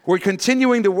We're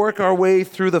continuing to work our way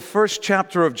through the first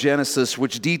chapter of Genesis,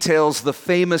 which details the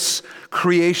famous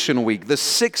creation week, the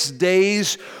 6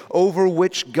 days over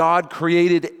which God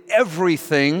created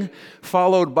everything,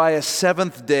 followed by a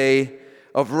seventh day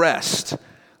of rest.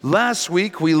 Last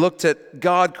week, we looked at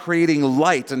God creating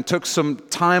light and took some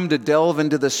time to delve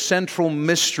into the central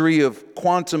mystery of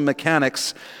quantum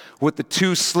mechanics with the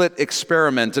two-slit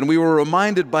experiment. And we were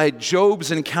reminded by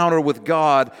Job's encounter with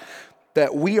God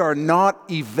that we are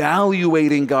not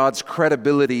evaluating God's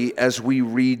credibility as we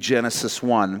read Genesis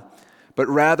 1, but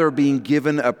rather being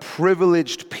given a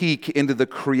privileged peek into the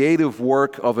creative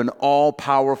work of an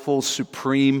all-powerful,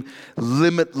 supreme,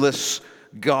 limitless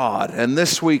God. And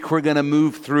this week we're going to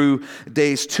move through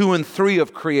days 2 and 3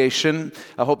 of creation.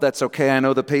 I hope that's okay. I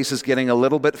know the pace is getting a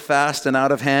little bit fast and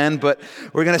out of hand, but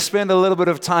we're going to spend a little bit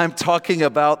of time talking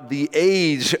about the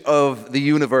age of the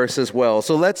universe as well.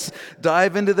 So let's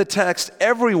dive into the text.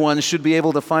 Everyone should be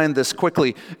able to find this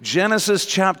quickly. Genesis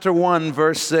chapter 1,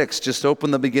 verse 6. Just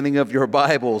open the beginning of your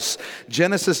Bibles.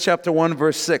 Genesis chapter 1,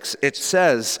 verse 6. It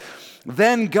says,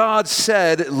 "Then God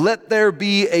said, 'Let there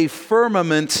be a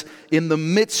firmament in the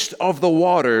midst of the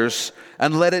waters,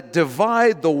 and let it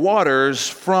divide the waters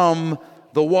from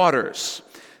the waters.'"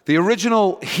 The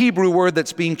original Hebrew word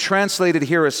that's being translated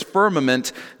here as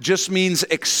firmament just means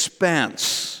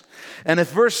expanse. And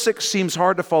if verse 6 seems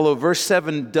hard to follow, verse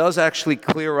 7 does actually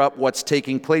clear up what's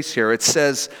taking place here. It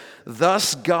says,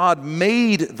 "Thus God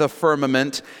made the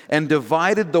firmament and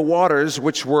divided the waters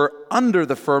which were under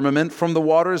the firmament from the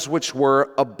waters which were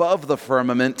above the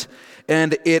firmament,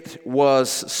 and it was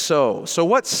so." So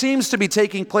what seems to be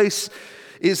taking place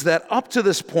is that up to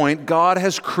this point, God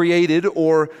has created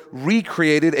or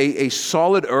recreated a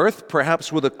solid earth,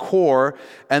 perhaps with a core,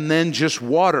 and then just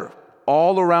water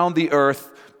all around the earth,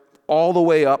 all the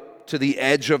way up to the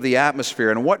edge of the atmosphere.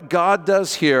 And what God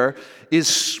does here is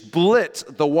split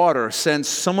the water, sends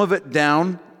some of it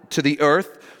down to the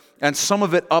earth and some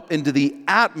of it up into the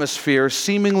atmosphere,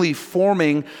 seemingly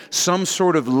forming some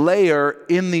sort of layer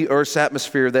in the Earth's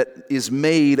atmosphere that is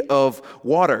made of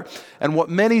water. And what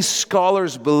many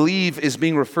scholars believe is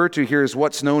being referred to here is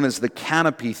what's known as the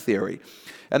canopy theory.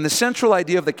 And the central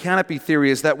idea of the canopy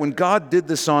theory is that when God did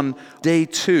this on day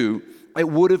 2, it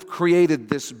would have created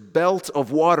this belt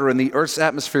of water in the Earth's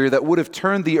atmosphere that would have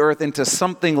turned the Earth into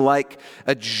something like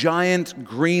a giant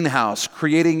greenhouse,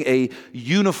 creating a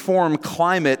uniform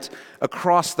climate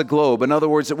across the globe. In other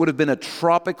words, it would have been a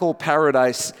tropical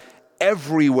paradise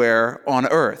everywhere on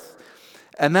Earth.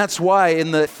 And that's why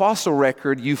in the fossil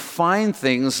record you find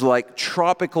things like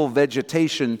tropical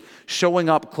vegetation showing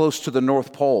up close to the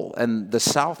North Pole and the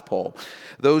South Pole.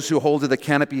 Those who hold to the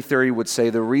canopy theory would say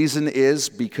the reason is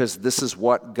because this is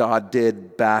what God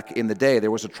did back in the day. There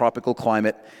was a tropical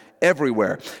climate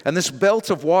everywhere. And this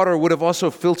belt of water would have also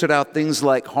filtered out things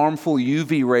like harmful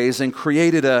UV rays and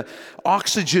created a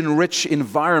oxygen-rich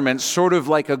environment, sort of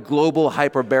like a global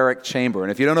hyperbaric chamber.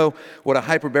 And if you don't know what a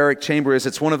hyperbaric chamber is,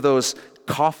 it's one of those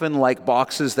coffin-like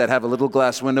boxes that have a little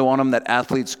glass window on them that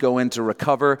athletes go in to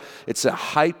recover. It's a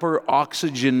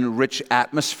hyper-oxygen-rich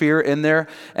atmosphere in there,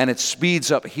 and it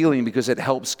speeds up healing because it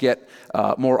helps get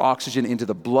more oxygen into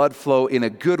the blood flow in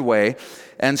a good way.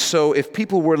 And so if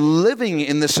people were living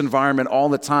in this environment all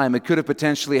the time, it could have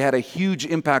potentially had a huge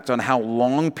impact on how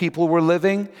long people were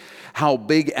living, how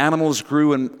big animals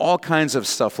grew, and all kinds of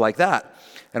stuff like that.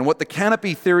 And what the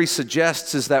canopy theory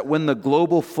suggests is that when the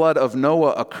global flood of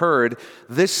Noah occurred,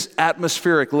 this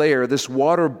atmospheric layer, this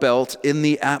water belt in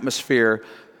the atmosphere,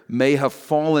 may have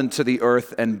fallen to the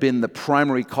earth and been the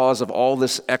primary cause of all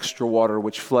this extra water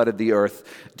which flooded the earth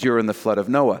during the flood of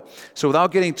Noah. So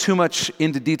without getting too much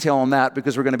into detail on that,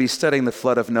 because we're going to be studying the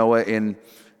flood of Noah in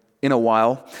a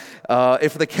while,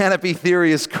 if the canopy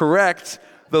theory is correct,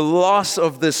 the loss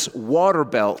of this water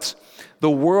belt, the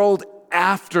world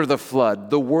after the flood,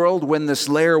 the world when this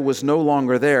layer was no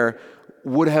longer there,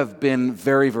 would have been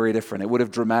very, very different. It would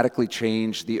have dramatically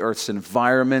changed the Earth's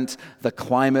environment, the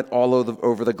climate all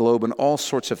over the globe, and all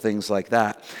sorts of things like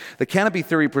that. The canopy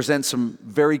theory presents some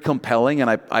very compelling, and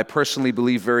I personally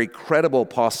believe very credible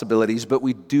possibilities, but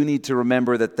we do need to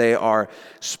remember that they are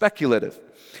speculative.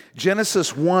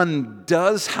 Genesis 1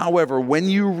 does, however, when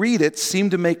you read it, seem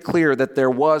to make clear that there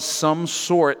was some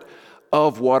sort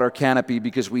of water canopy,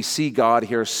 because we see God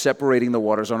here separating the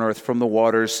waters on earth from the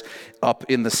waters up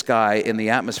in the sky in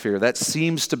the atmosphere. That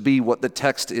seems to be what the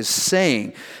text is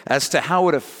saying. As to how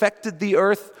it affected the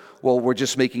earth, well, we're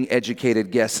just making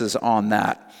educated guesses on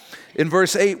that. In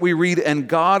verse 8 we read, "And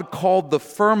God called the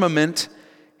firmament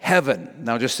heaven.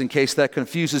 Now, just in case that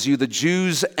confuses you, the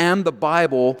Jews and the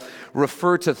Bible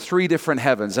refer to three different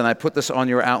heavens, and I put this on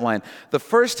your outline. The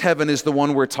first heaven is the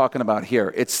one we're talking about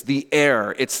here. It's the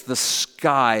air, it's the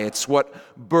sky, it's what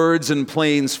birds and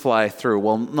planes fly through.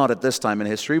 Well, not at this time in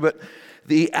history, but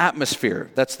the atmosphere.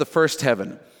 That's the first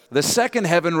heaven. The second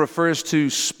heaven refers to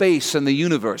space and the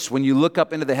universe. When you look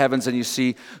up into the heavens and you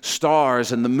see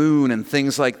stars and the moon and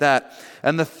things like that.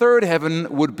 And the third heaven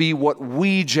would be what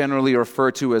we generally refer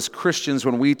to as Christians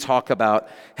when we talk about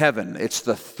heaven. It's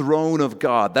the throne of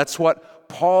God. That's what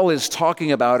Paul is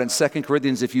talking about in 2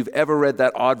 Corinthians. If you've ever read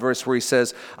that odd verse where he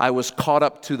says, I was caught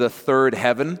up to the third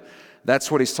heaven,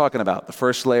 that's what he's talking about. The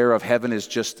first layer of heaven is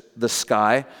just the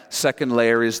sky. Second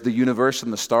layer is the universe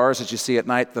and the stars that you see at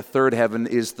night. The third heaven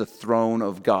is the throne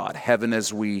of God, heaven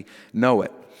as we know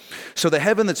it. So the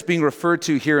heaven that's being referred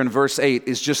to here in verse 8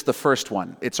 is just the first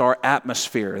one. It's our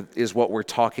atmosphere is what we're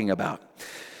talking about.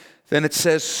 Then it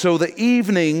says, so the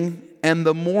evening and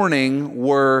the morning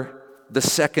were the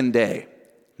second day.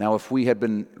 Now, if we had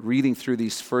been reading through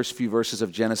these first few verses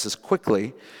of Genesis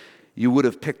quickly, you would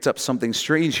have picked up something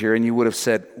strange here and you would have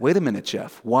said, wait a minute,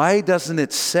 Jeff, why doesn't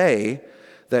it say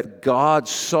that God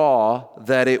saw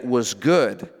that it was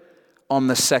good on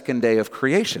the second day of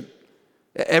creation?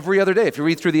 Every other day, if you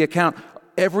read through the account,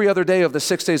 every other day of the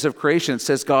 6 days of creation, it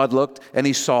says God looked and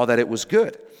he saw that it was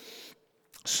good.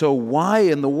 So why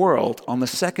in the world on the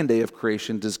second day of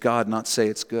creation does God not say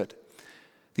it's good?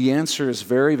 The answer is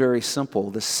very, very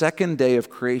simple. The second day of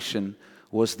creation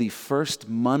was the first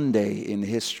Monday in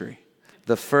history.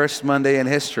 The first Monday in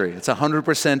history. It's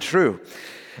 100% true.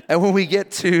 And when we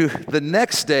get to the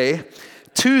next day,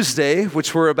 Tuesday,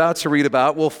 which we're about to read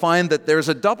about, we'll find that there's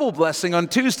a double blessing on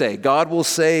Tuesday. God will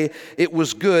say it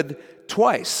was good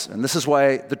twice. And this is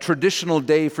why the traditional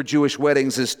day for Jewish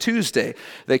weddings is Tuesday.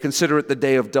 They consider it the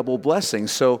day of double blessing.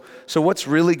 So what's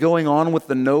really going on with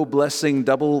the no blessing,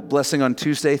 double blessing on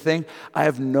Tuesday thing? I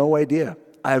have no idea.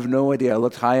 I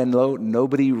looked high and low.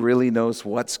 Nobody really knows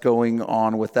what's going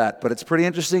on with that. But it's pretty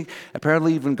interesting.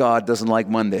 Apparently even God doesn't like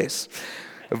Mondays.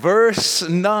 Verse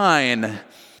 9,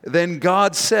 then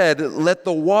God said, let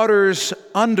the waters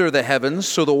under the heavens,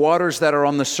 so the waters that are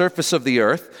on the surface of the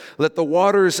earth, let the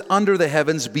waters under the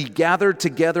heavens be gathered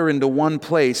together into one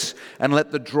place, and let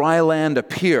the dry land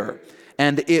appear.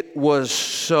 And it was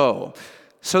so.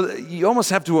 So you almost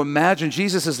have to imagine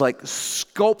Jesus is like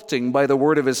sculpting by the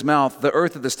word of his mouth the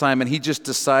earth at this time, and he just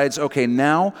decides, okay,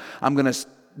 now I'm going to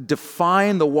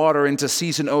define the water into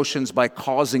seas and oceans by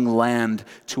causing land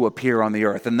to appear on the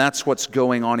earth. And that's what's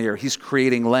going on here. He's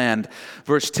creating land.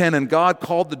 Verse 10, and God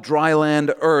called the dry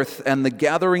land earth, and the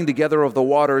gathering together of the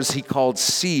waters he called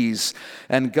seas.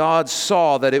 And God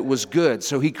saw that it was good.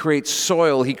 So he creates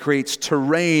soil, he creates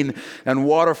terrain and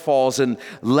waterfalls and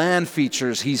land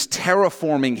features. He's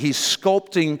terraforming, he's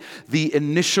sculpting the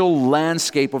initial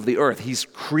landscape of the earth. He's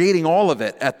creating all of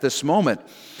it at this moment.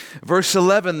 Verse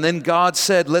 11, then God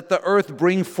said, let the earth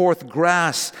bring forth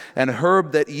grass and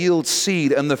herb that yields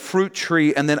seed, and the fruit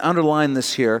tree, and then underline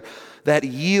this here, that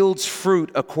yields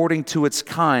fruit according to its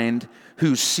kind,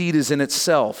 whose seed is in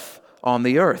itself on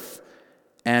the earth.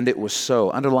 And it was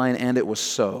so. Underline, and it was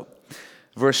so.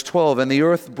 Verse 12, and the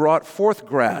earth brought forth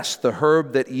grass, the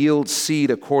herb that yields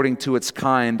seed according to its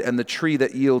kind, and the tree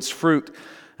that yields fruit.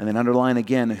 And then underline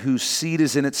again, whose seed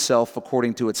is in itself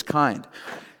according to its kind.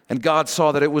 And God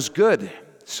saw that it was good.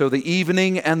 So the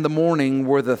evening and the morning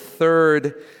were the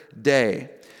third day.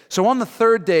 So on the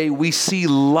third day, we see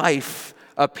life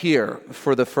appear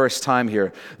for the first time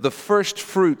here. The first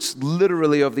fruits,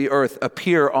 literally, of the earth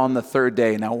appear on the third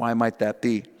day. Now, why might that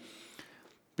be?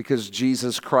 Because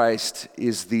Jesus Christ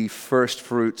is the first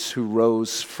fruits who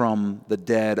rose from the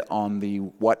dead on the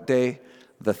what day?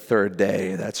 The third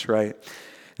day. That's right.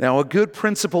 Now, a good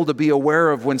principle to be aware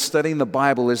of when studying the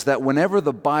Bible is that whenever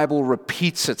the Bible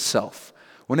repeats itself,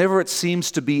 whenever it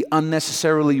seems to be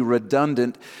unnecessarily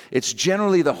redundant, it's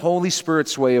generally the Holy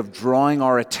Spirit's way of drawing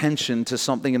our attention to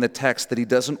something in the text that he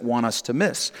doesn't want us to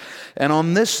miss. And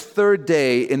on this third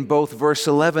day, in both verse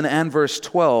 11 and verse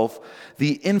 12,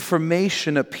 the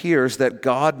information appears that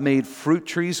God made fruit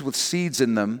trees with seeds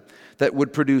in them that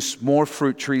would produce more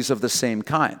fruit trees of the same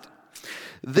kind.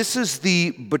 This is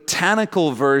the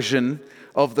botanical version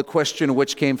of the question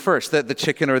which came first, the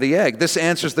chicken or the egg. This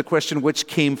answers the question which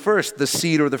came first, the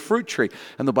seed or the fruit tree.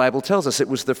 And the Bible tells us it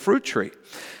was the fruit tree.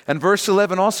 And verse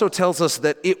 11 also tells us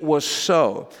that it was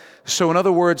so. So in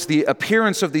other words, the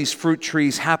appearance of these fruit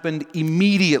trees happened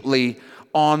immediately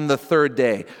on the third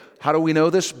day. How do we know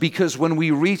this? Because when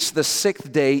we reach the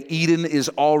sixth day, Eden is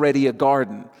already a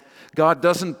garden. God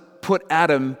doesn't put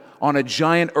Adam on a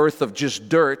giant earth of just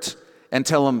dirt and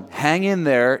tell them, hang in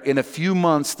there, in a few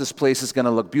months this place is going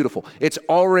to look beautiful. It's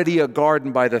already a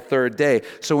garden by the third day.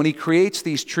 So when he creates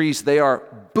these trees, they are,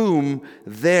 boom,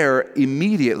 there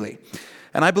immediately.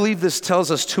 And I believe this tells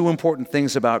us two important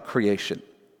things about creation.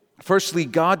 Firstly,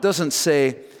 God doesn't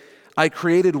say, I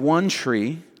created one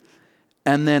tree,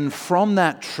 and then from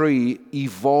that tree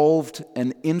evolved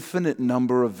an infinite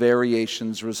number of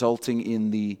variations resulting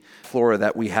in the flora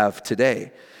that we have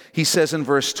today. He says in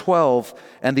verse 12,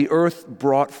 and the earth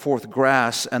brought forth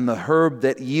grass, and the herb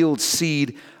that yields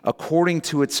seed according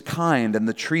to its kind, and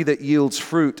the tree that yields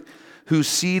fruit, whose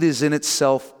seed is in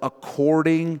itself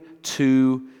according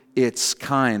to its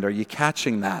kind. Are you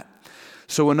catching that?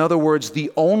 So in other words,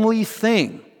 the only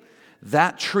thing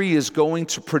that tree is going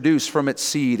to produce from its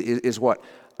seed is what?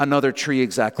 Another tree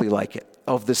exactly like it,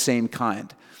 of the same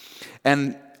kind.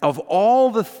 And of all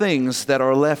the things that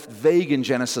are left vague in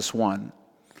Genesis 1,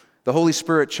 the Holy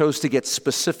Spirit chose to get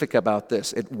specific about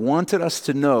this. It wanted us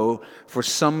to know, for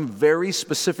some very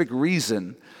specific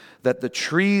reason, that the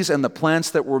trees and the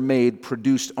plants that were made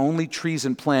produced only trees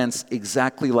and plants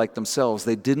exactly like themselves.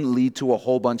 They didn't lead to a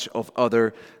whole bunch of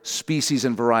other species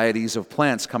and varieties of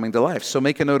plants coming to life. So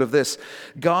make a note of this.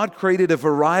 God created a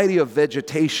variety of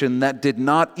vegetation that did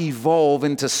not evolve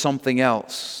into something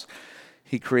else.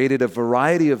 He created a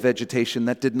variety of vegetation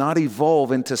that did not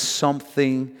evolve into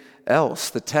something else.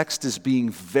 The text is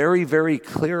being very, very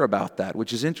clear about that,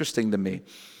 which is interesting to me.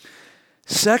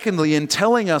 Secondly, in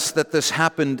telling us that this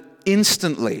happened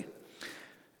instantly,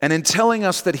 and in telling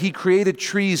us that he created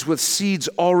trees with seeds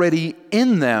already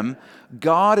in them,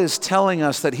 God is telling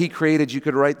us that he created, you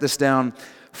could write this down,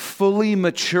 fully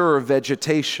mature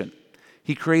vegetation.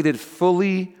 He created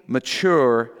fully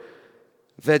mature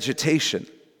vegetation.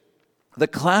 The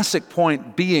classic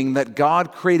point being that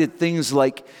God created things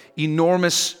like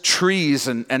enormous trees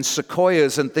and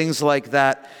sequoias and things like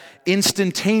that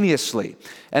instantaneously.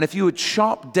 And if you would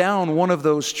chop down one of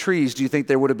those trees, do you think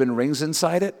there would have been rings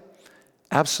inside it?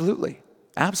 Absolutely.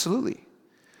 Absolutely.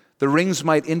 The rings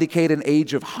might indicate an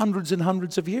age of hundreds and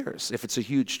hundreds of years if it's a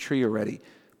huge tree already.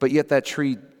 But yet that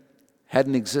tree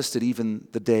hadn't existed even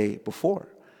the day before.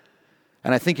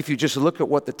 And I think if you just look at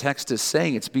what the text is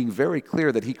saying, it's being very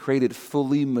clear that he created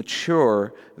fully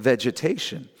mature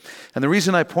vegetation. And the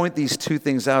reason I point these two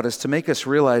things out is to make us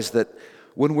realize that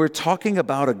when we're talking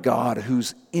about a God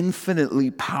who's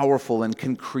infinitely powerful and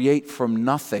can create from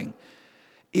nothing,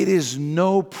 it is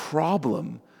no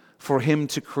problem for him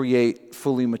to create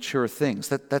fully mature things.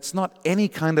 That's not any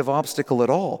kind of obstacle at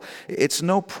all. It's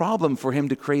no problem for him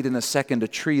to create in a second a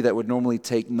tree that would normally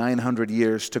take 900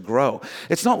 years to grow.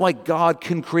 It's not like God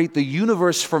can create the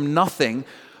universe from nothing,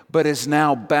 but is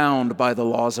now bound by the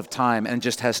laws of time and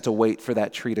just has to wait for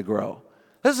that tree to grow.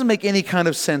 That doesn't make any kind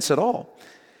of sense at all.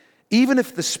 Even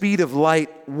if the speed of light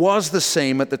was the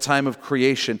same at the time of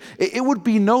creation, it would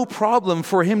be no problem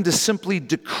for him to simply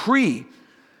decree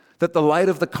that the light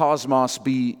of the cosmos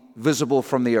be visible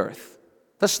from the earth.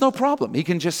 That's no problem. He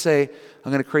can just say,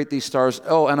 I'm going to create these stars.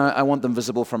 Oh, and I want them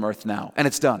visible from earth now. And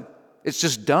it's done. It's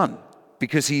just done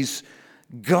because he's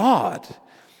God.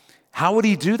 How would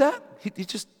he do that? He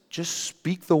just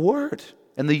speak the word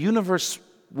and the universe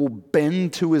will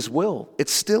bend to his will. It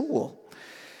still will.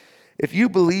 If you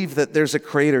believe that there's a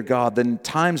creator God, then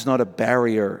time's not a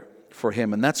barrier for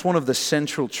him. And that's one of the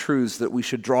central truths that we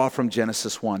should draw from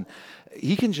Genesis 1.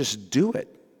 He can just do it.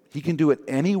 He can do it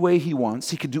any way he wants.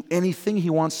 He can do anything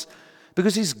he wants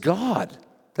because he's God.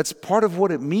 That's part of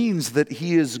what it means that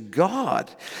he is God.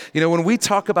 You know, when we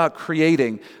talk about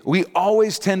creating, we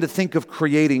always tend to think of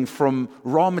creating from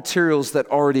raw materials that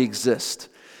already exist.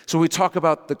 So we talk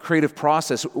about the creative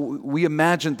process. We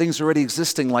imagine things already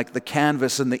existing like the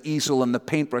canvas and the easel and the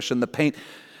paintbrush and the paint.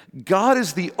 God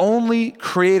is the only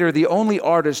creator, the only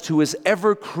artist who has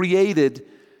ever created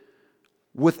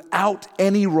without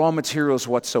any raw materials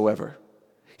whatsoever.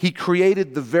 He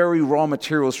created the very raw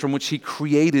materials from which he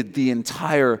created the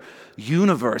entire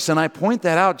universe. And I point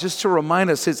that out just to remind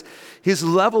us his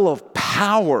level of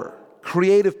power,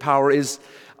 creative power, is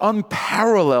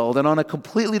unparalleled and on a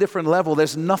completely different level.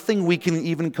 There's nothing we can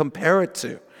even compare it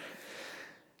to.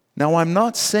 Now, I'm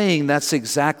not saying that's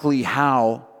exactly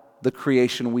how the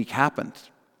creation week happened.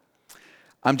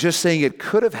 I'm just saying it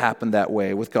could have happened that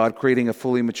way with God creating a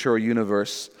fully mature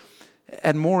universe.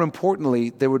 And more importantly,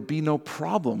 there would be no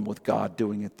problem with God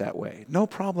doing it that way. No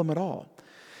problem at all.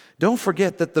 Don't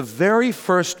forget that the very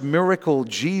first miracle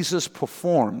Jesus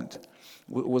performed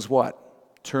was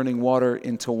what? Turning water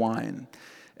into wine.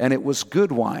 And it was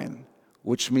good wine,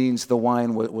 which means the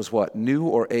wine was what? New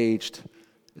or aged?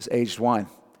 It's aged wine.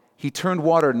 He turned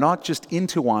water not just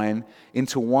into wine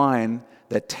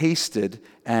that tasted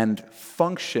and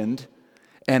functioned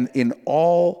and in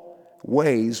all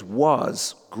ways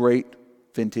was great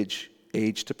vintage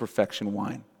aged to perfection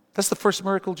wine. That's the first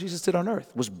miracle Jesus did on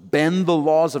earth, was bend the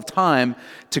laws of time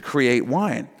to create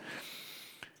wine.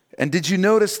 And did you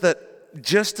notice that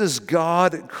just as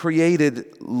God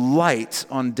created light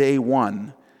on day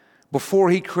one, before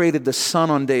he created the sun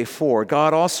on day 4,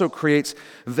 God also creates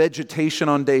vegetation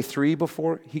on day 3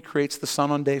 before he creates the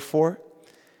sun on day 4?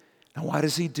 Now, why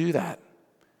does he do that?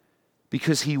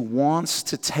 Because he wants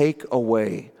to take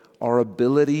away our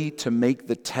ability to make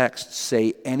the text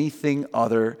say anything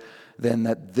other than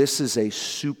that this is a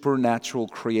supernatural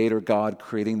creator God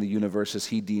creating the universe as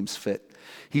he deems fit.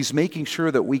 He's making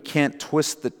sure that we can't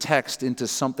twist the text into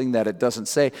something that it doesn't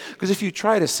say. Because if you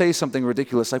try to say something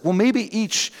ridiculous like, well, maybe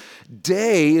each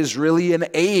day is really an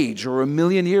age or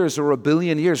 1,000,000 years or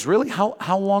 1,000,000,000 years. Really,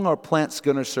 how long are plants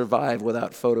going to survive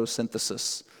without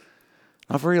photosynthesis?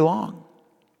 Not very long.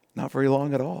 Not very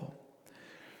long at all.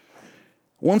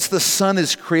 Once the sun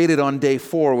is created on day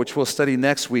 4, which we'll study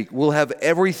next week, we'll have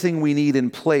everything we need in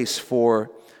place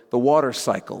for the water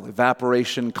cycle: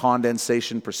 evaporation,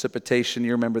 condensation, precipitation.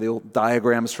 You remember the old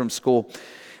diagrams from school.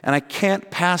 And I can't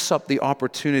pass up the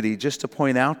opportunity just to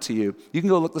point out to you, you can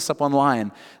go look this up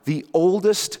online, the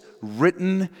oldest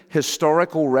written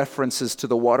historical references to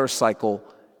the water cycle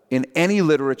in any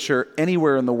literature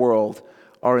anywhere in the world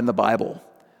are in the Bible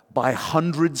by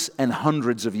hundreds and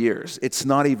hundreds of years. It's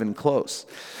not even close.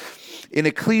 In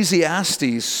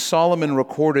Ecclesiastes, Solomon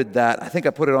recorded that, I think I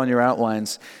put it on your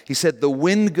outlines. He said, the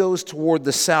wind goes toward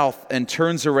the south and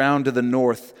turns around to the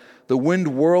north. The wind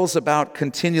whirls about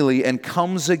continually and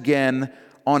comes again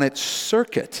on its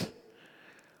circuit.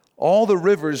 All the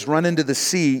rivers run into the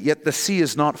sea, yet the sea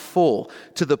is not full.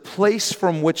 To the place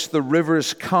from which the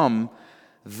rivers come,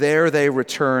 there they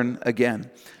return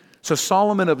again. So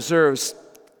Solomon observes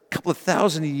couple of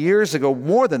thousand years ago,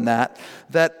 more than that,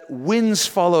 that winds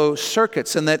follow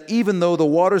circuits, and that even though the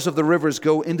waters of the rivers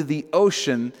go into the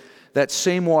ocean, that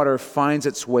same water finds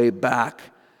its way back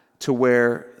to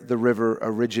where the river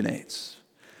originates.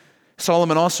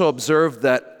 Solomon also observed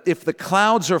that if the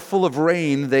clouds are full of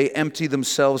rain, they empty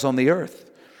themselves on the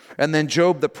earth. And then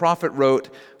Job the prophet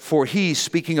wrote, for he,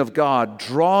 speaking of God,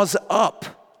 draws up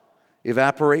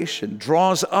evaporation,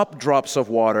 draws up drops of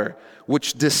water,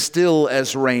 which distill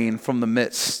as rain from the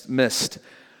mist,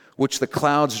 which the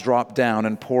clouds drop down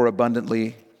and pour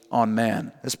abundantly on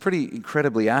man. That's pretty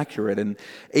incredibly accurate. And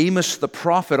Amos the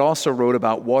prophet also wrote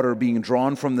about water being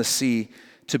drawn from the sea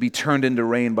to be turned into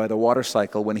rain by the water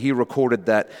cycle when he recorded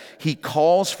that he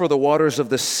calls for the waters of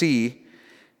the sea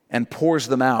and pours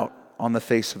them out on the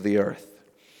face of the earth.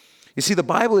 You see, the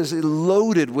Bible is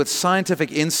loaded with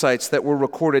scientific insights that were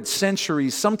recorded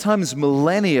centuries, sometimes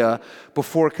millennia,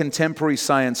 before contemporary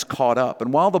science caught up.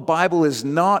 And while the Bible is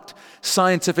not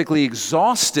scientifically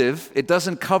exhaustive, it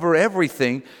doesn't cover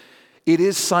everything, it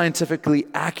is scientifically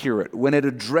accurate. When it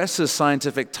addresses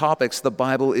scientific topics, the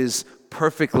Bible is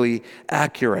perfectly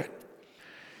accurate.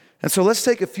 And so let's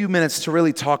take a few minutes to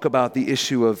really talk about the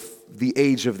issue of the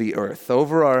age of the earth.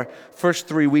 Over our first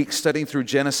 3 weeks studying through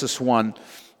Genesis 1,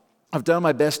 I've done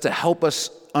my best to help us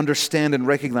understand and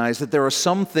recognize that there are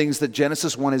some things that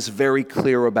Genesis 1 is very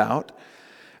clear about,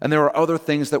 and there are other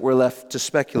things that we're left to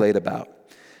speculate about.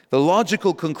 The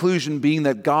logical conclusion being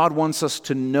that God wants us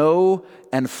to know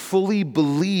and fully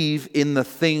believe in the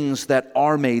things that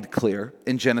are made clear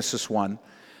in Genesis 1,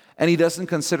 and he doesn't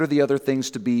consider the other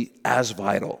things to be as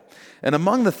vital. And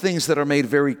among the things that are made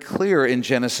very clear in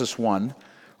Genesis 1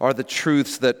 are the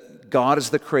truths that God is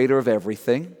the creator of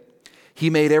everything. He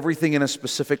made everything in a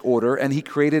specific order, and he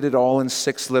created it all in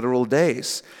 6 literal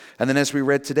days. And then as we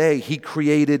read today, he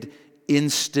created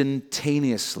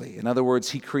instantaneously. In other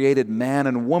words, he created man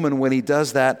and woman when he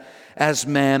does that as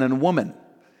man and woman.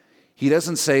 He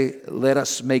doesn't say, let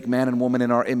us make man and woman in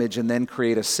our image and then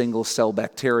create a single cell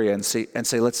bacteria and say,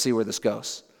 let's see where this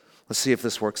goes. Let's see if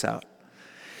this works out.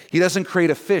 He doesn't create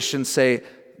a fish and say,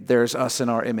 there's us in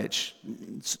our image.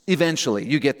 Eventually,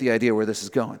 you get the idea where this is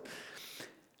going.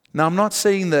 Now, I'm not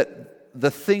saying that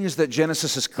the things that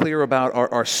Genesis is clear about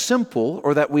are simple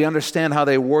or that we understand how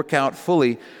they work out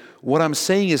fully. What I'm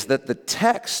saying is that the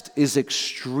text is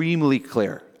extremely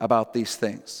clear about these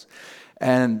things.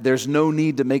 And there's no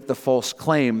need to make the false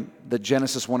claim that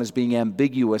Genesis 1 is being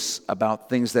ambiguous about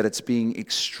things that it's being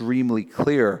extremely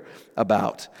clear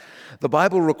about. The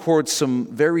Bible records some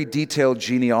very detailed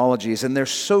genealogies, and they're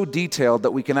so detailed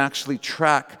that we can actually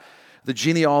track the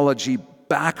genealogy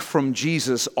back from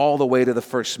Jesus all the way to the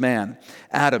first man,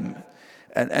 Adam.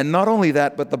 And not only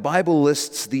that, but the Bible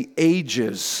lists the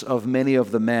ages of many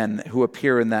of the men who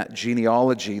appear in that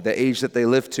genealogy, the age that they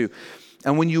lived to.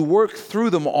 And when you work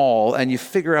through them all and you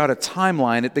figure out a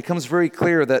timeline, it becomes very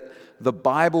clear that the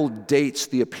Bible dates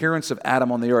the appearance of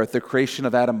Adam on the earth, the creation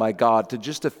of Adam by God, to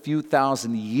just a few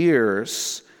thousand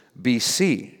years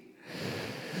BC.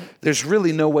 There's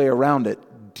really no way around it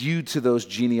due to those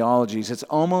genealogies. It's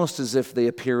almost as if they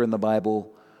appear in the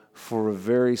Bible for a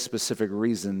very specific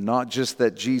reason, not just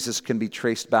that Jesus can be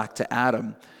traced back to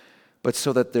Adam, but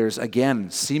so that there's, again,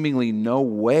 seemingly no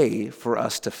way for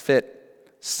us to fit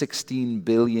 16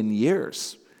 billion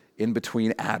years in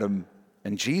between Adam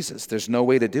and Jesus. There's no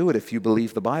way to do it if you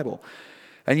believe the Bible.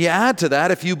 And you add to that,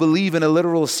 if you believe in a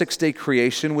literal 6-day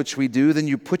creation, which we do, then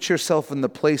you put yourself in the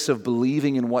place of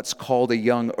believing in what's called a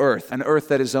young earth, an earth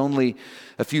that is only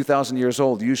a few thousand years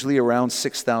old, usually around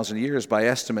 6,000 years by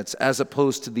estimates, as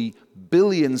opposed to the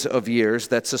billions of years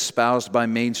that's espoused by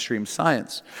mainstream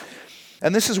science.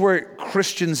 And this is where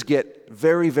Christians get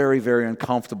very, very, very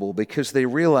uncomfortable, because they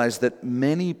realize that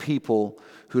many people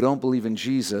who don't believe in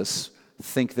Jesus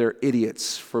think they're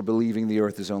idiots for believing the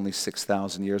earth is only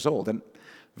 6,000 years old. And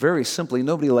very simply,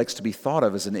 nobody likes to be thought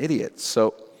of as an idiot.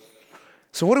 So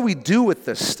what do we do with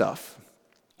this stuff?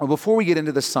 Well, before we get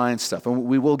into the science stuff, and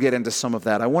we will get into some of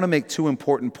that, I want to make two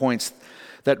important points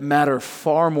that matter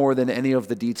far more than any of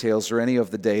the details or any of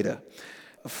the data.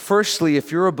 Firstly,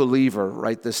 if you're a believer,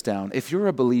 write this down. If you're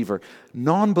a believer,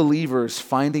 non-believers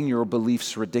finding your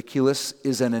beliefs ridiculous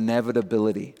is an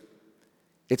inevitability.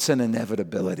 It's an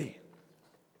inevitability.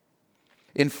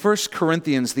 In 1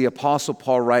 Corinthians, the Apostle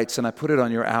Paul writes, and I put it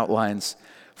on your outlines,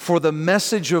 "For the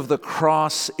message of the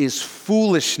cross is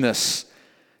foolishness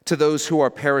to those who are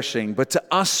perishing, but to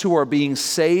us who are being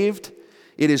saved,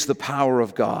 it is the power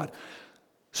of God."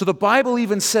 So the Bible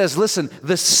even says, listen,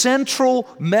 the central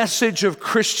message of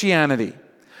Christianity,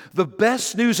 the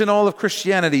best news in all of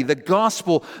Christianity, the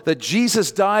gospel that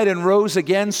Jesus died and rose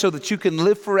again so that you can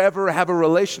live forever, have a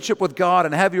relationship with God,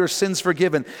 and have your sins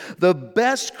forgiven. The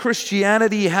best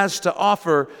Christianity has to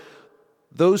offer,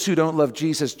 those who don't love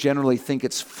Jesus generally think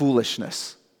it's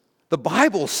foolishness. The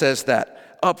Bible says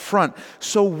that up front.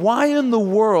 So why in the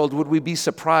world would we be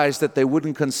surprised that they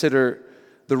wouldn't consider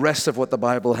the rest of what the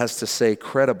Bible has to say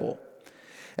credible?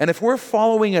 And if we're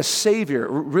following a Savior,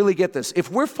 really get this,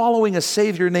 if we're following a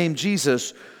Savior named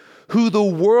Jesus, who the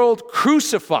world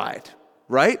crucified,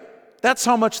 right? That's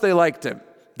how much they liked him.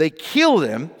 They killed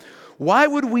him. Why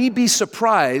would we be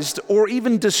surprised or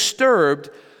even disturbed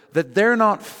that they're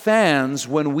not fans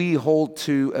when we hold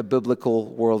to a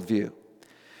biblical worldview?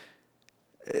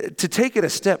 To take it a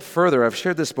step further, I've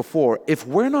shared this before, if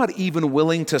we're not even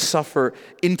willing to suffer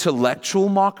intellectual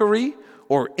mockery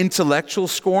or intellectual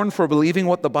scorn for believing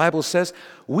what the Bible says,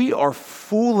 we are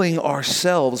fooling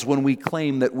ourselves when we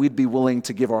claim that we'd be willing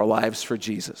to give our lives for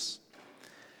Jesus.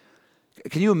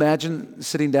 Can you imagine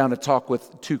sitting down to talk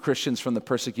with two Christians from the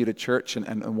persecuted church,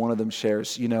 and one of them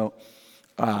shares,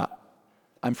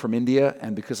 I'm from India,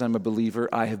 and because I'm a believer,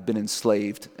 I have been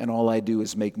enslaved, and all I do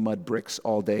is make mud bricks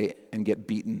all day and get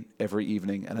beaten every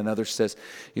evening. And another says,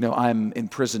 I'm in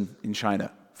prison in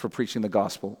China for preaching the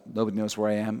gospel. Nobody knows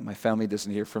where I am. My family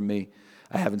doesn't hear from me.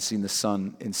 I haven't seen the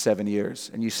sun in 7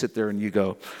 years. And you sit there and you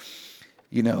go,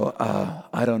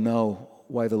 I don't know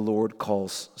why the Lord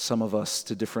calls some of us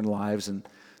to different lives and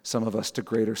some of us to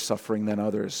greater suffering than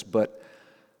others, but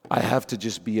I have to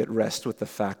just be at rest with the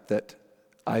fact that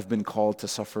I've been called to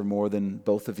suffer more than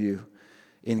both of you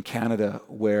in Canada,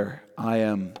 where I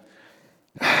am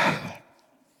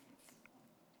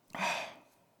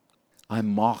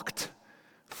I'm mocked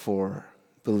for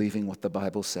believing what the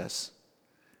Bible says.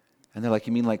 And they're like,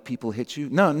 you mean like people hit you?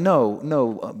 No,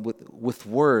 with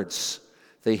words.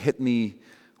 They hit me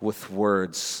with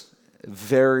words,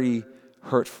 very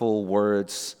hurtful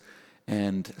words.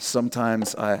 And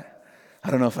sometimes I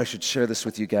don't know if I should share this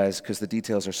with you guys because the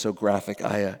details are so graphic.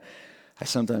 I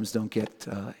sometimes don't get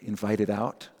invited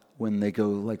out when they go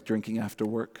like drinking after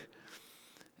work.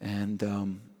 And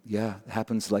it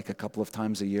happens like a couple of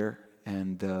times a year.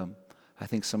 And I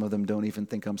think some of them don't even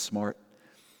think I'm smart.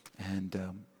 And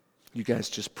you guys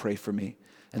just pray for me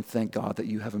and thank God that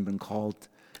you haven't been called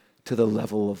to the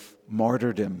level of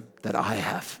martyrdom that I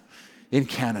have in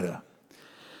Canada.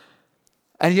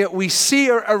 And yet we see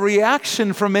a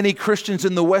reaction from many Christians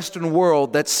in the Western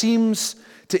world that seems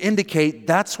to indicate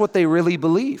that's what they really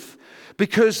believe,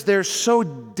 because they're so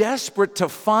desperate to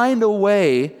find a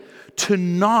way to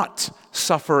not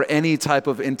suffer any type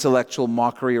of intellectual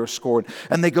mockery or scorn.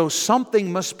 And they go,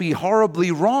 something must be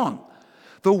horribly wrong.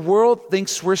 The world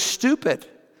thinks we're stupid.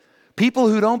 People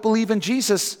who don't believe in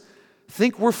Jesus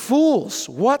think we're fools.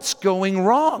 What's going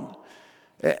wrong?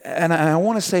 And I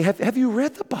want to say, have you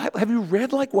read the Bible? Have you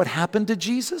read like what happened to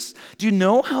Jesus? Do you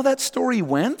know how that story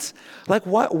went? Like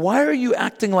why are you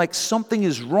acting like something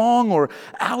is wrong or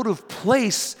out of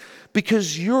place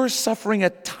because you're suffering a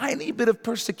tiny bit of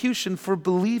persecution for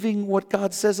believing what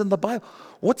God says in the Bible?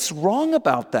 What's wrong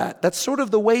about that? That's sort of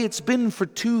the way it's been for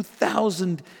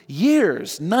 2,000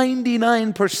 years,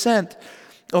 99%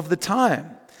 of the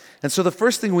time. And so the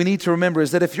first thing we need to remember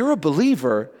is that if you're a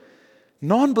believer,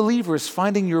 non-believers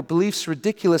finding your beliefs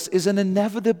ridiculous is an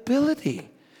inevitability.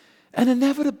 An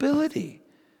inevitability.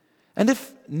 And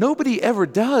if nobody ever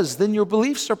does, then your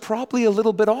beliefs are probably a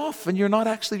little bit off and you're not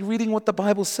actually reading what the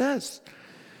Bible says.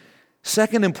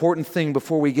 Second important thing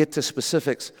before we get to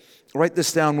specifics, write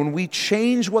this down. When we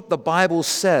change what the Bible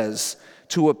says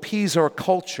to appease our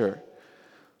culture,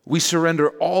 we surrender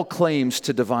all claims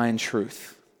to divine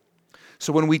truth.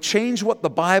 So when we change what the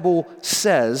Bible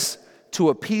says to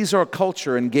appease our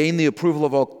culture and gain the approval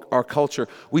of our culture,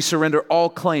 we surrender all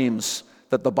claims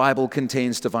that the Bible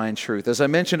contains divine truth. As I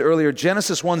mentioned earlier,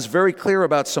 Genesis 1 is very clear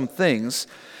about some things.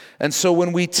 And so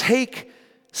when we take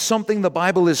something the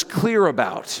Bible is clear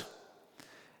about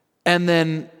and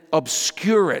then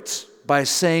obscure it by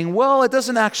saying, well, it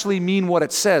doesn't actually mean what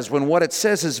it says, when what it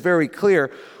says is very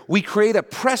clear, we create a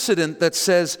precedent that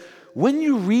says, when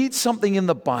you read something in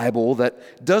the Bible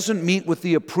that doesn't meet with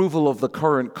the approval of the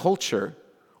current culture,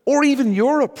 or even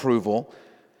your approval,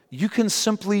 you can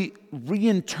simply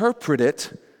reinterpret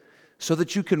it so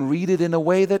that you can read it in a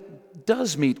way that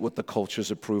does meet with the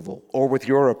culture's approval or with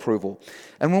your approval.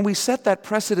 And when we set that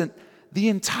precedent, the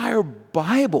entire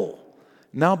Bible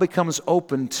now becomes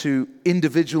open to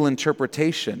individual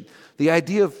interpretation. The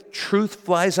idea of truth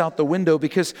flies out the window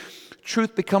because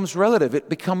truth becomes relative. It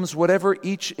becomes whatever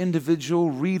each individual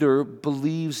reader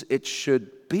believes it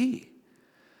should be.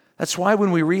 That's why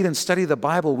when we read and study the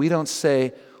Bible, we don't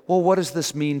say, well, what does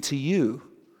this mean to you?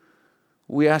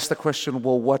 We ask the question,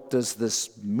 well, what does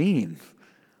this mean?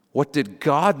 What did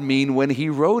God mean when He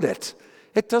wrote it?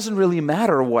 It doesn't really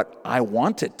matter what I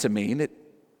want it to mean. It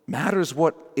matters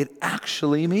what it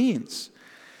actually means.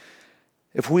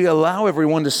 If we allow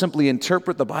everyone to simply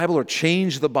interpret the Bible or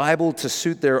change the Bible to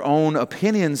suit their own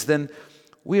opinions, then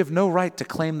we have no right to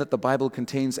claim that the Bible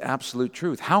contains absolute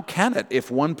truth. How can it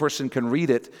if one person can read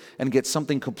it and get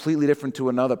something completely different to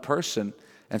another person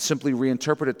and simply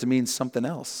reinterpret it to mean something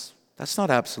else? That's not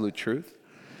absolute truth.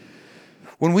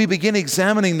 When we begin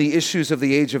examining the issues of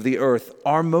the age of the earth,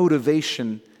 our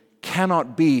motivation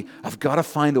cannot be, I've got to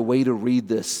find a way to read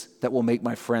this that will make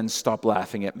my friends stop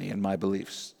laughing at me and my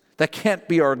beliefs. That can't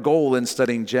be our goal in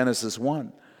studying Genesis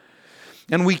 1.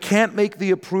 And we can't make the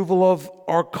approval of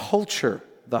our culture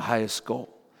the highest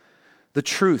goal. The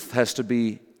truth has to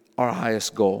be our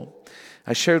highest goal.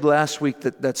 I shared last week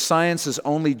that science is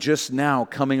only just now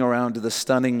coming around to the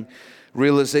stunning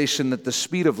realization that the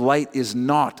speed of light is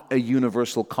not a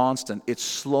universal constant. It's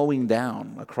slowing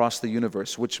down across the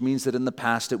universe, which means that in the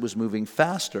past it was moving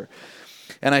faster.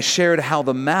 And I shared how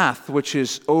the math, which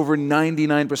is over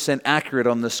 99% accurate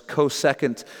on this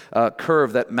cosecant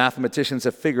curve that mathematicians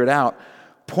have figured out,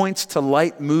 points to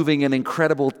light moving an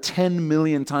incredible 10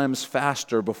 million times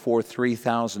faster before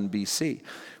 3000 BC,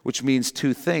 which means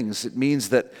two things. It means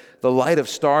that the light of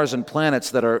stars and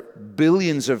planets that are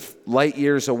billions of light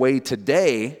years away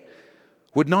today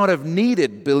would not have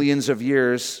needed billions of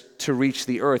years to reach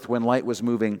the earth when light was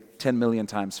moving 10 million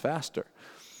times faster.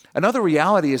 Another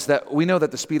reality is that we know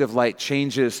that the speed of light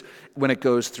changes when it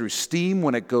goes through steam,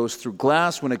 when it goes through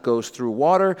glass, when it goes through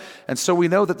water. And so we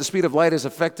know that the speed of light is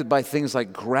affected by things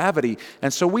like gravity.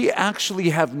 And so we actually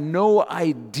have no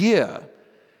idea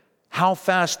how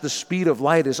fast the speed of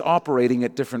light is operating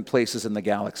at different places in the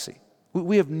galaxy.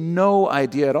 We have no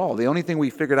idea at all. The only thing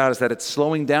we figured out is that it's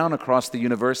slowing down across the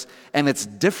universe, and it's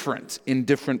different in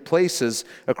different places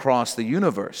across the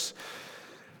universe.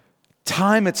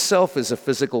 Time itself is a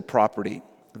physical property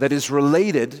that is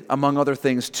related, among other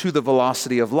things, to the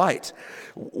velocity of light.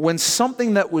 When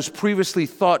something that was previously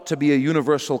thought to be a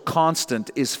universal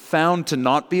constant is found to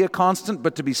not be a constant,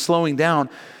 but to be slowing down,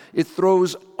 it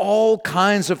throws all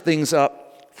kinds of things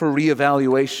up for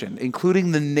reevaluation,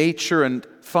 including the nature and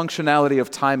functionality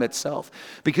of time itself.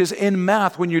 Because in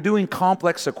math, when you're doing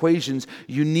complex equations,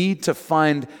 you need to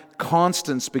find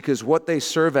constants, because what they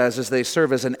serve as is they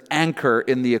serve as an anchor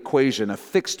in the equation, a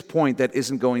fixed point that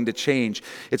isn't going to change.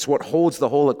 It's what holds the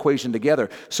whole equation together.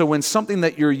 So when something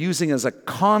that you're using as a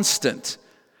constant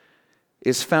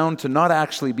is found to not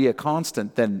actually be a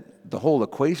constant, then the whole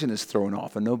equation is thrown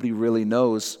off and nobody really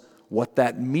knows what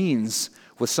that means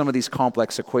with some of these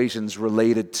complex equations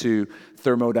related to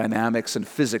thermodynamics and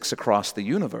physics across the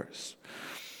universe.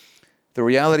 The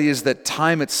reality is that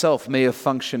time itself may have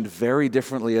functioned very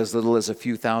differently as little as a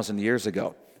few thousand years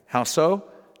ago. How so?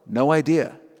 No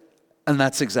idea. And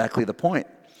that's exactly the point.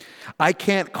 I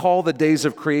can't call the days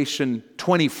of creation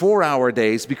 24-hour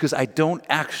days because I don't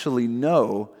actually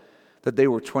know that they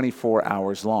were 24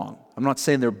 hours long. I'm not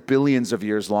saying they're billions of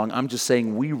years long. I'm just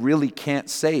saying we really can't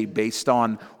say, based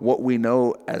on what we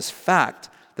know as fact,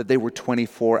 that they were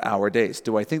 24-hour days.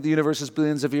 Do I think the universe is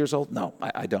billions of years old? No,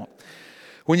 I don't.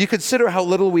 When you consider how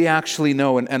little we actually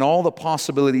know and all the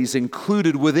possibilities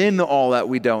included within all that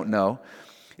we don't know,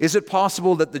 is it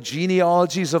possible that the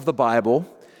genealogies of the Bible,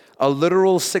 a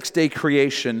literal 6-day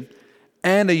creation,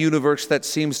 and a universe that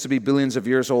seems to be billions of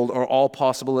years old are all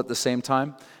possible at the same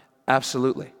time?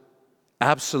 Absolutely.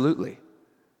 Absolutely.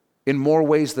 In more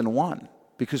ways than one,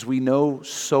 because we know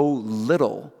so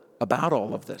little about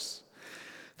all of this.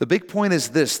 The big point is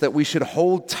this, that we should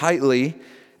hold tightly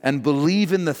and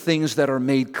believe in the things that are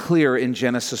made clear in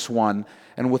Genesis 1.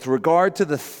 And with regard to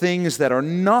the things that are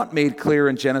not made clear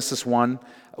in Genesis 1,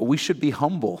 we should be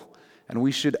humble and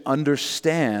we should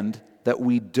understand that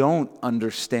we don't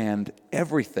understand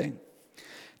everything.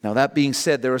 Now, that being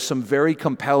said, there are some very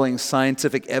compelling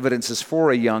scientific evidences for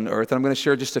a young Earth. And I'm going to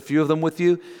share just a few of them with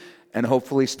you and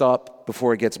hopefully stop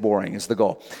before it gets boring is the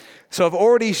goal. So I've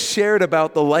already shared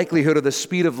about the likelihood of the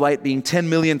speed of light being 10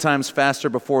 million times faster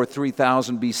before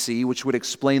 3000 BC, which would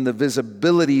explain the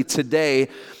visibility today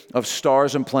of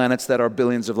stars and planets that are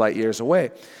billions of light years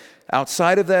away.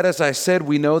 Outside of that, as I said,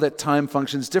 we know that time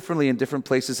functions differently in different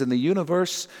places in the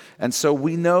universe, and so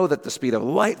we know that the speed of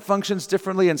light functions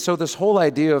differently, and so this whole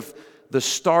idea of the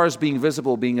stars being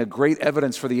visible being a great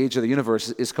evidence for the age of the universe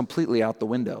is completely out the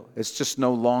window. It's just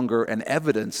no longer an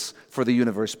evidence for the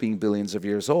universe being billions of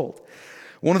years old.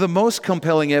 One of the most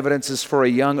compelling evidences for a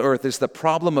young Earth is the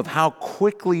problem of how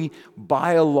quickly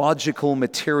biological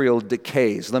material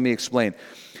decays. Let me explain.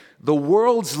 The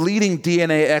world's leading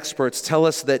DNA experts tell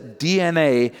us that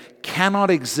DNA cannot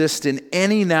exist in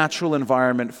any natural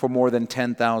environment for more than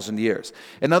 10,000 years.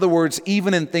 In other words,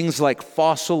 even in things like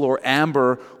fossil or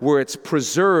amber, where it's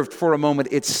preserved for a moment,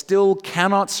 it still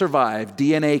cannot survive.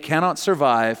 DNA cannot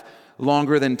survive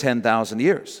longer than 10,000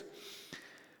 years,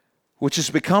 which is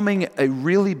becoming a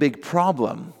really big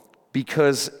problem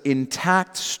because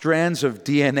intact strands of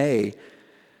DNA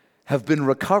have been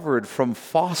recovered from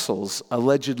fossils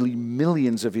allegedly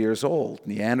millions of years old.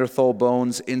 Neanderthal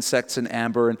bones, insects in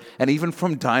amber, and even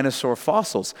from dinosaur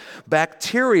fossils.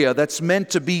 Bacteria that's meant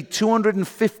to be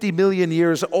 250 million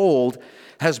years old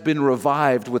has been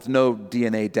revived with no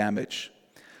DNA damage.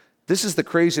 This is the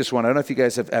craziest one. I don't know if you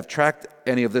guys have tracked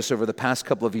any of this over the past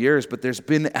couple of years, but there's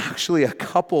been actually a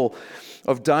couple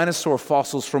of dinosaur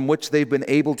fossils from which they've been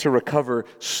able to recover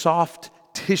soft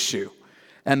tissue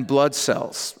and blood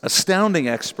cells. Astounding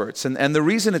experts. And the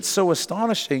reason it's so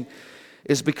astonishing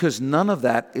is because none of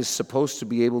that is supposed to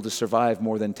be able to survive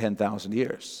more than 10,000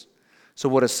 years. So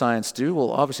what does science do? Well,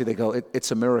 obviously they go,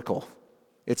 it's a miracle.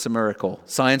 It's a miracle.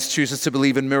 Science chooses to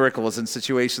believe in miracles in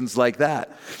situations like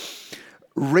that.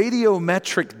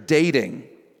 Radiometric dating.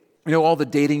 You know, all the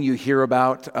dating you hear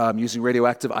about using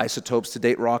radioactive isotopes to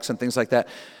date rocks and things like that.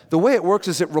 The way it works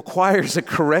is it requires a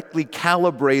correctly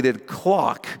calibrated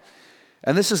clock.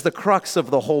 And this is the crux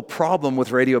of the whole problem with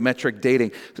radiometric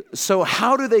dating. So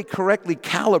how do they correctly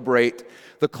calibrate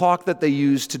the clock that they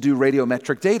use to do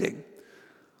radiometric dating?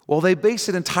 Well, they base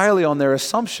it entirely on their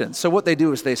assumptions. So what they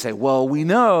do is they say, well, we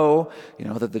know,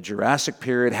 that the Jurassic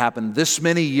period happened this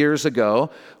many years ago.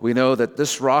 We know that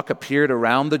this rock appeared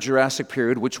around the Jurassic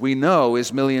period, which we know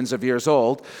is millions of years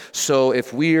old. So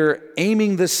if we're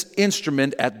aiming this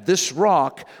instrument at this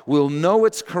rock, we'll know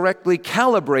it's correctly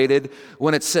calibrated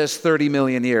when it says 30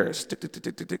 million years. Tick, tick, tick,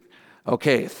 tick, tick, tick.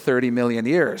 Okay, 30 million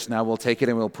years. Now we'll take it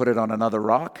and we'll put it on another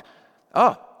rock.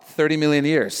 30 million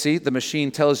years. See, the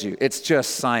machine tells you. It's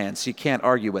just science. You can't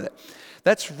argue with it.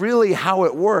 That's really how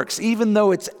it works. Even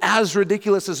though it's as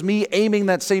ridiculous as me aiming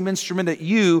that same instrument at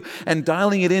you and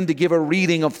dialing it in to give a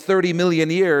reading of 30 million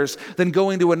years, then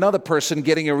going to another person,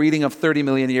 getting a reading of 30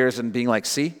 million years and being like,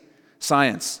 see,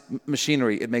 science,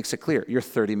 machinery, it makes it clear. You're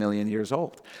 30 million years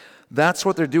old. That's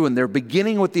what they're doing. They're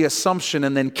beginning with the assumption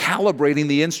and then calibrating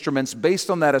the instruments based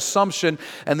on that assumption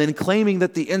and then claiming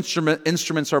that the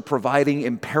instruments are providing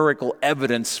empirical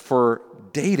evidence for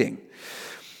dating.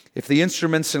 If the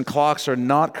instruments and clocks are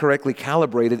not correctly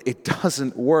calibrated, it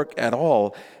doesn't work at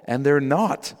all, and they're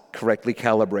not correctly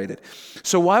calibrated.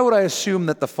 So why would I assume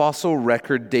that the fossil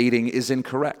record dating is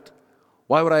incorrect?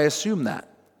 Why would I assume that?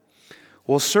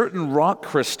 Well, certain rock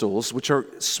crystals, which are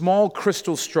small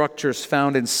crystal structures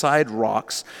found inside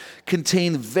rocks,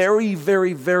 contain very,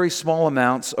 very, very small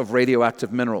amounts of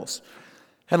radioactive minerals.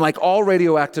 And like all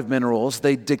radioactive minerals,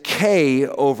 they decay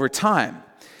over time.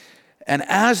 And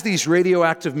as these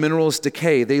radioactive minerals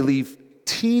decay, they leave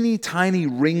teeny tiny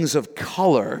rings of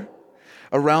color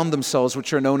around themselves,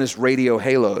 which are known as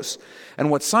radiohalos. And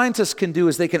what scientists can do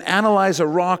is they can analyze a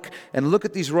rock and look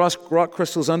at these rock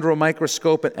crystals under a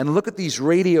microscope and look at these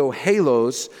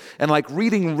radiohalos, and like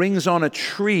reading rings on a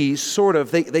tree, sort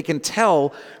of, they can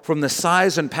tell from the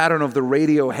size and pattern of the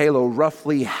radiohalo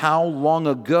roughly how long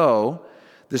ago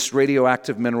this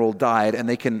radioactive mineral died, and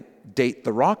they can date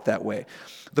the rock that way.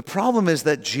 The problem is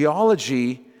that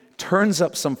geology turns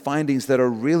up some findings that are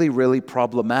really, really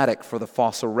problematic for the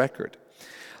fossil record.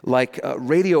 Like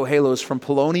radiohalos from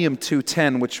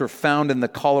polonium-210, which are found in the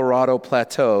Colorado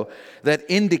Plateau, that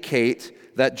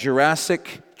indicate that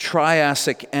Jurassic,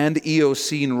 Triassic, and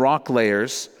Eocene rock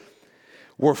layers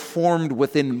were formed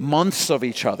within months of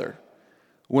each other,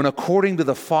 when according to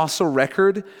the fossil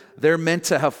record, they're meant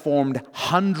to have formed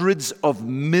hundreds of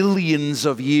millions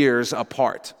of years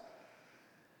apart.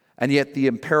 And yet the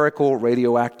empirical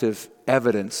radioactive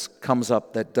evidence comes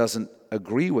up that doesn't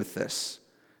agree with this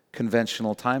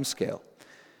conventional timescale.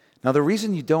 Now, the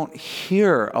reason you don't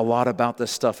hear a lot about this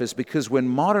stuff is because when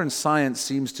modern science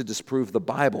seems to disprove the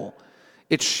Bible,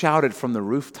 it's shouted from the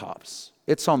rooftops.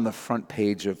 It's on the front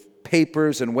page of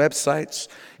papers and websites.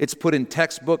 It's put in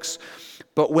textbooks.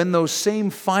 But when those same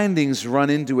findings run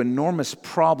into enormous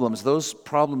problems, those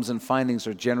problems and findings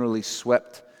are generally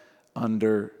swept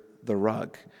under the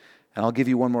rug. And I'll give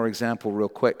you one more example real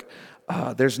quick.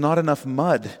 There's not enough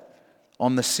mud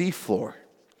on the seafloor.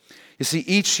 You see,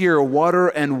 each year, water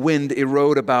and wind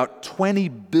erode about 20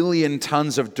 billion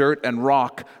tons of dirt and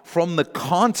rock from the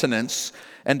continents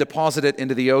and deposit it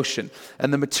into the ocean.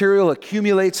 And the material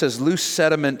accumulates as loose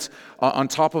sediment on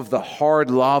top of the hard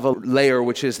lava layer,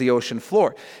 which is the ocean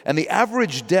floor. And the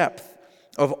average depth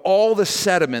of all the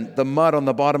sediment, the mud on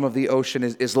the bottom of the ocean,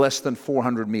 is less than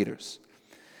 400 meters.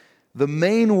 The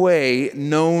main way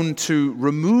known to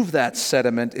remove that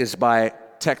sediment is by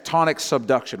tectonic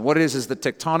subduction. What it is the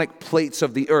tectonic plates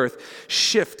of the earth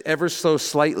shift ever so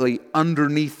slightly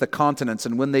underneath the continents,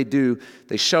 and when they do,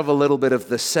 they shove a little bit of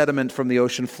the sediment from the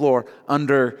ocean floor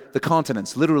under the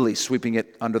continents, literally sweeping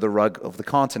it under the rug of the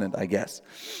continent, I guess.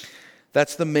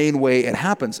 That's the main way it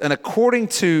happens. And according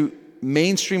to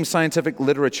mainstream scientific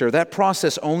literature, that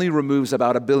process only removes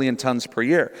about 1 billion tons per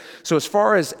year. So as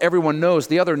far as everyone knows,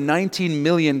 the other 19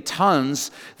 million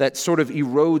tons that sort of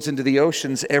erodes into the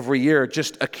oceans every year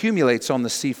just accumulates on the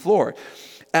seafloor.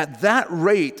 At that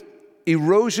rate,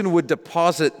 erosion would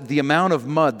deposit the amount of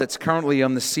mud that's currently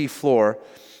on the seafloor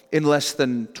in less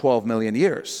than 12 million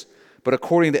years. But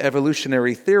according to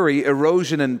evolutionary theory,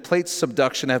 erosion and plate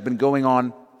subduction have been going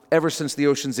on ever since the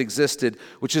oceans existed,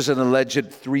 which is an alleged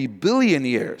 3 billion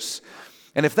years.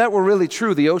 And if that were really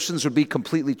true, the oceans would be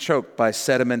completely choked by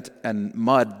sediment and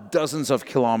mud dozens of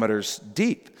kilometers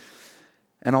deep.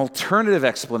 An alternative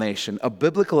explanation, a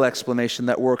biblical explanation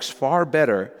that works far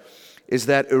better, is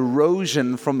that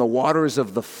erosion from the waters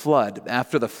of the flood,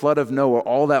 after the flood of Noah,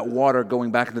 all that water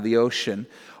going back into the ocean,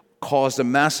 caused a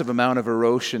massive amount of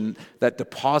erosion that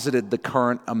deposited the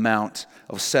current amount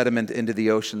of sediment into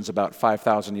the oceans about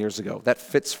 5,000 years ago. That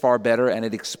fits far better, and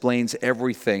it explains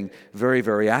everything very,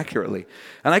 very accurately.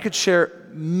 And I could share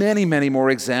many, many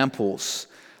more examples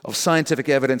of scientific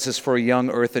evidences for a young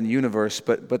earth and universe,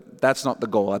 but that's not the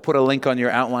goal. I put a link on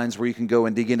your outlines where you can go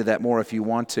and dig into that more if you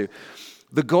want to.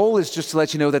 The goal is just to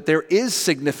let you know that there is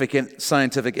significant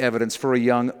scientific evidence for a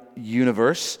young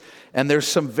universe, and there's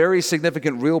some very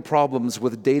significant real problems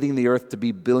with dating the earth to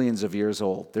be billions of years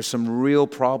old. There's some real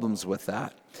problems with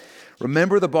that.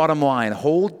 Remember the bottom line.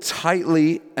 Hold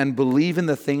tightly and believe in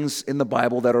the things in the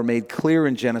Bible that are made clear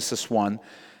in Genesis 1.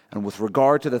 And with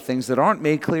regard to the things that aren't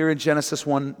made clear in Genesis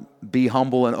 1, be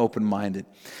humble and open-minded.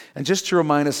 And just to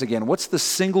remind us again, what's the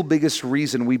single biggest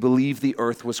reason we believe the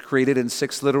earth was created in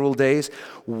 6 literal days?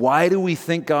 Why do we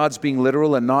think God's being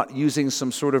literal and not using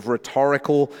some sort of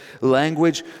rhetorical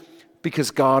language?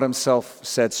 Because God himself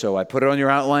said so. I put it on your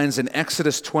outlines. In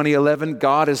Exodus 20:11,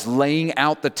 God is laying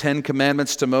out the 10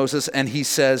 commandments to Moses, and he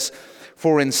says,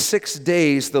 "For in 6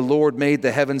 days the Lord made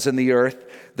the heavens and the earth,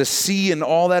 the sea and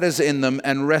all that is in them,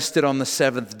 and rested on the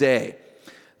 7th day.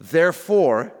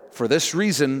 Therefore, for this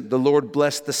reason, the Lord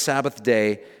blessed the Sabbath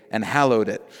day and hallowed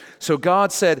it." So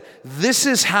God said, this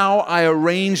is how I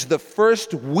arranged the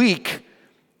first week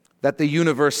that the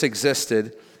universe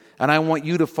existed, And I want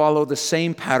you to follow the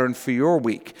same pattern for your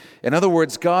week. In other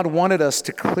words, God wanted us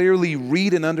to clearly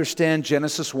read and understand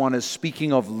Genesis 1 as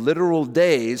speaking of literal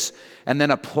days, and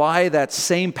then apply that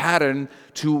same pattern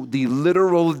to the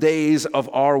literal days of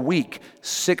our week,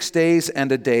 6 days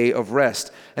and a day of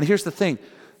rest. And here's the thing,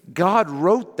 God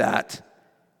wrote that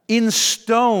in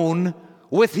stone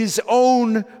with his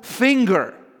own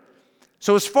finger.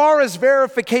 So as far as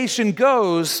verification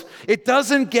goes, it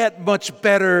doesn't get much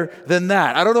better than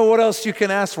that. I don't know what else you can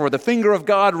ask for. The finger of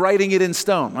God writing it in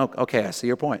stone. Okay, I see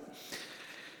your point.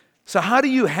 So how do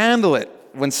you handle it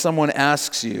when someone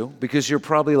asks you, because you're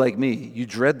probably like me, you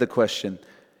dread the question,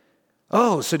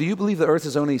 oh, so do you believe the earth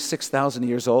is only 6,000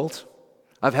 years old?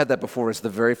 I've had that before as the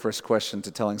very first question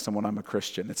to telling someone I'm a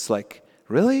Christian. It's like,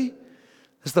 really?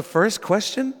 That's the first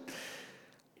question?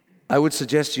 I would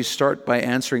suggest you start by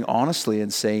answering honestly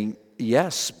and saying,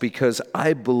 yes, because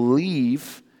I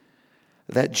believe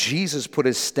that Jesus put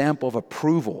his stamp of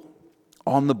approval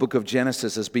on the book of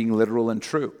Genesis as being literal and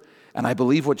true. And I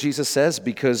believe what Jesus says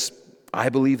because I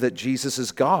believe that Jesus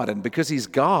is God. And because he's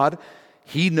God,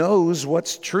 he knows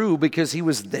what's true because he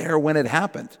was there when it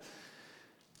happened.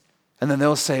 And then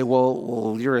they'll say,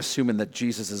 well, you're assuming that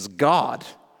Jesus is God.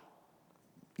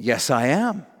 Yes, I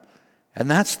am. And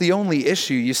that's the only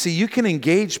issue. You see, you can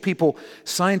engage people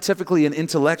scientifically and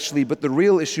intellectually, but the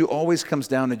real issue always comes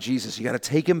down to Jesus. You got to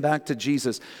take him back to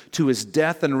Jesus, to his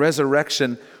death and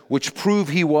resurrection, which prove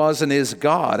he was and is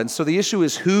God. And so the issue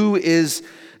is, who is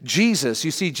Jesus?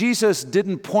 You see, Jesus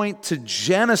didn't point to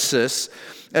Genesis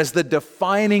as the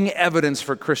defining evidence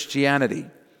for Christianity.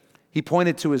 He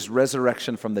pointed to his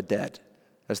resurrection from the dead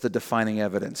as the defining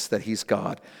evidence that he's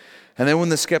God. And then when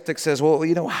the skeptic says,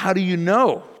 well, how do you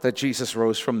know that Jesus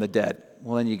rose from the dead?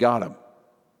 Well, then you got him.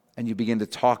 And you begin to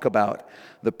talk about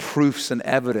the proofs and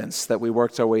evidence that we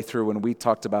worked our way through when we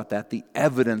talked about that, the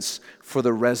evidence for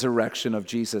the resurrection of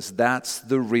Jesus. That's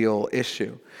the real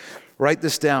issue. Write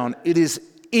this down. It is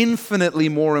infinitely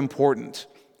more important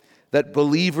that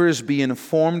believers be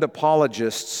informed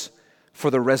apologists for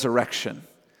the resurrection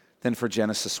than for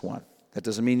Genesis 1. That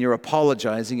doesn't mean you're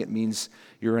apologizing. It means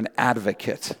you're an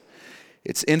advocate.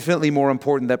 It's infinitely more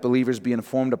important that believers be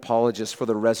informed apologists for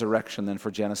the resurrection than for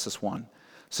Genesis 1.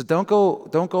 So don't go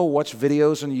watch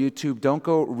videos on YouTube. Don't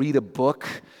go read a book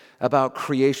about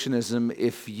creationism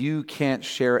if you can't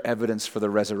share evidence for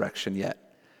the resurrection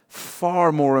yet.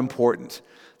 Far more important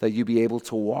that you be able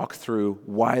to walk through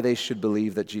why they should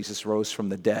believe that Jesus rose from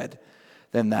the dead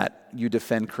than that you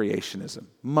defend creationism.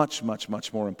 Much, much,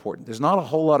 much more important. There's not a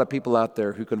whole lot of people out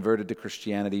there who converted to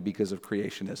Christianity because of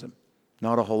creationism.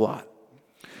 Not a whole lot.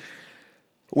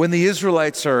 When the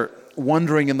Israelites are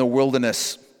wandering in the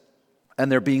wilderness and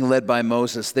they're being led by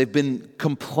Moses, they've been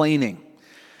complaining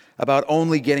about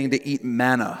only getting to eat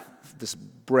manna, this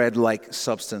bread-like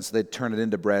substance. They'd turn it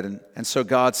into bread. And so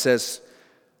God says,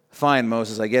 fine,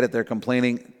 Moses, I get it. They're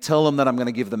complaining. Tell them that I'm going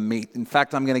to give them meat. In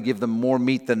fact, I'm going to give them more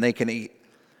meat than they can eat.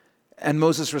 And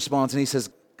Moses responds and he says,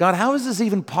 God, how is this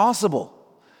even possible?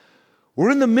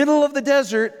 We're in the middle of the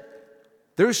desert.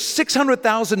 There's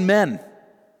 600,000 men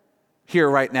here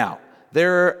right now.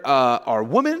 There are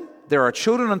women, there are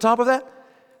children on top of that.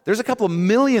 There's a couple of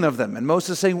million of them. And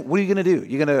Moses is saying, what are you going to do?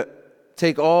 You're going to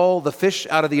take all the fish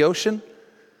out of the ocean?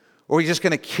 Or are you just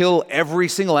going to kill every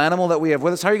single animal that we have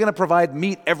with us? How are you going to provide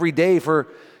meat every day for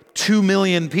 2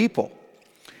 million people?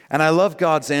 And I love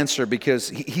God's answer because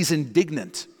he's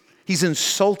indignant. He's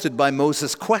insulted by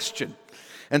Moses' question.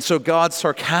 And so God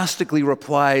sarcastically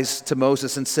replies to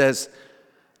Moses and says,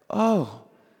 oh,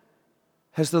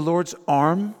 has the Lord's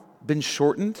arm been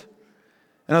shortened?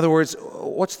 In other words,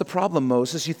 what's the problem,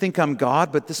 Moses? You think I'm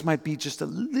God, but this might be just a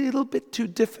little bit too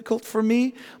difficult for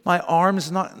me. My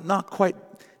arm's not quite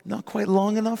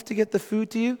long enough to get the food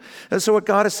to you. And so what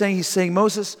God is saying, he's saying,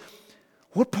 Moses,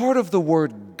 what part of the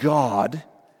word God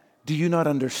do you not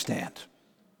understand?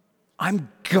 I'm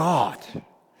God.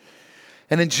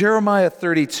 And in Jeremiah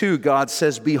 32, God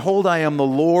says, behold, I am the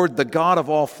Lord, the God of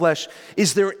all flesh.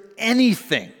 Is there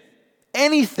anything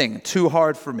too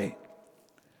hard for me?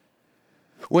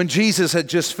 When Jesus had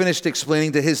just finished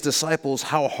explaining to his disciples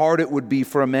how hard it would be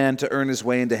for a man to earn his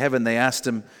way into heaven, they asked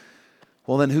him,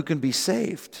 well, then who can be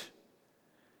saved?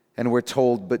 And we're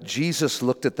told, but Jesus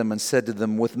looked at them and said to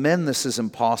them, with men this is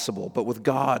impossible, but with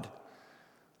God,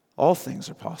 all things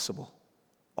are possible.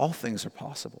 All things are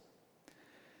possible.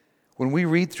 When we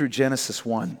read through Genesis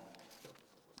 1,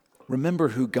 remember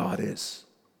who God is.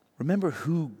 Remember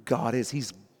who God is.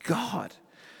 He's God.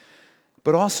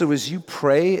 But also as you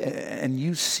pray and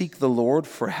you seek the Lord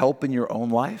for help in your own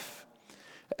life,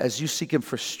 as you seek him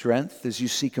for strength, as you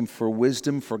seek him for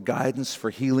wisdom, for guidance, for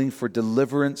healing, for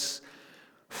deliverance,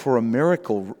 for a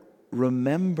miracle,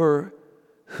 remember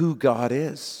who God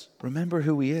is. Remember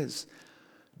who He is.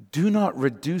 Do not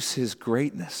reduce His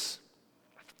greatness.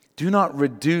 Do not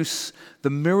reduce the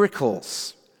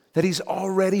miracles that He's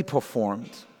already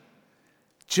performed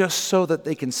just so that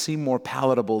they can seem more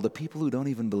palatable to people who don't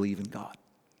even believe in God.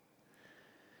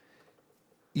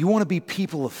 You want to be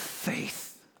people of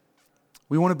faith.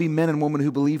 We want to be men and women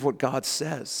who believe what God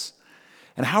says.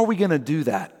 And how are we going to do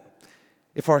that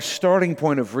if our starting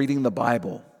point of reading the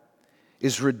Bible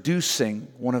is reducing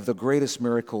one of the greatest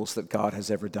miracles that God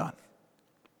has ever done,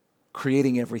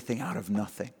 creating everything out of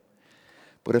nothing?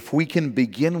 But if we can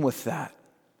begin with that,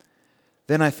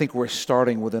 then I think we're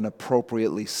starting with an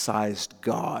appropriately sized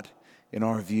God in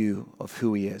our view of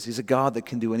who He is. He's a God that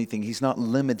can do anything. He's not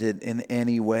limited in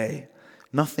any way.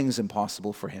 Nothing's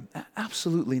impossible for Him.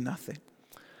 Absolutely nothing.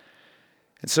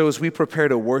 And so as we prepare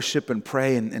to worship and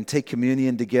pray and take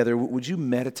communion together, would you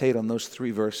meditate on those 3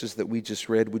 verses that we just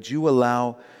read? Would you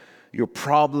allow your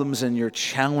problems and your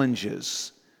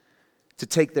challenges to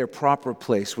take their proper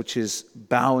place, which is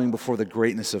bowing before the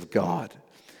greatness of God?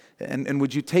 And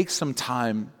would you take some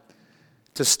time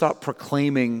to stop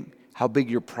proclaiming how big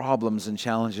your problems and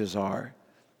challenges are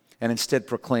and instead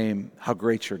proclaim how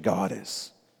great your God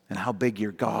is and how big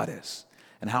your God is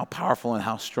and how powerful and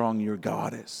how strong your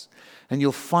God is? And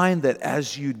you'll find that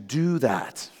as you do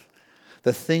that,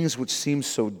 the things which seem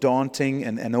so daunting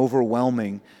and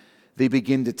overwhelming, they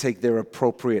begin to take their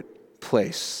appropriate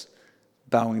place,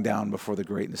 bowing down before the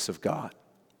greatness of God.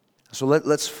 So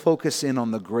let's focus in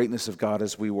on the greatness of God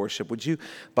as we worship. Would you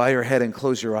bow your head and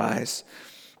close your eyes?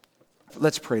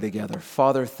 Let's pray together.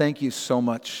 Father, thank you so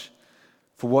much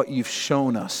for what you've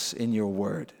shown us in your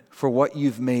word, for what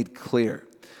you've made clear,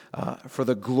 for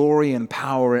the glory and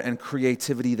power and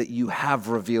creativity that you have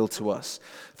revealed to us,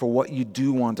 for what you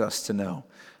do want us to know.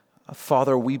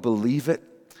 Father, we believe it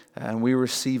and we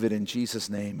receive it in Jesus'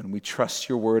 name, and we trust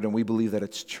your word and we believe that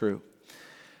it's true.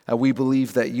 We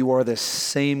believe that you are the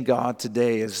same God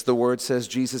today. As the word says,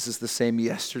 Jesus is the same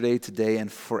yesterday, today,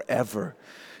 and forever.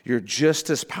 You're just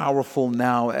as powerful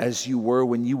now as you were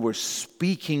when you were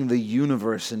speaking the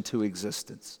universe into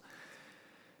existence.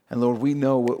 And Lord, we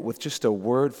know with just a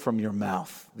word from your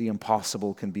mouth, the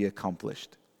impossible can be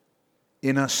accomplished.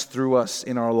 In us, through us,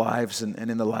 in our lives, and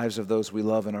in the lives of those we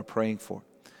love and are praying for.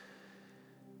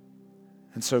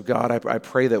 And so, God, I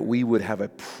pray that we would have a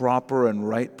proper and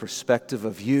right perspective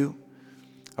of you,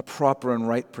 a proper and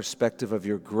right perspective of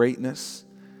your greatness,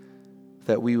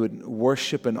 that we would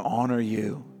worship and honor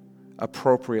you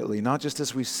appropriately, not just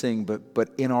as we sing, but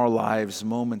in our lives,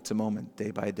 moment to moment,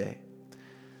 day by day.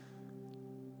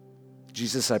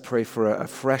 Jesus, I pray for a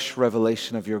fresh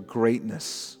revelation of your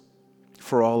greatness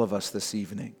for all of us this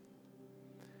evening,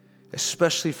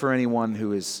 especially for anyone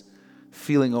who is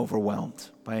feeling overwhelmed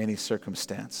by any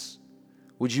circumstance.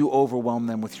 Would you overwhelm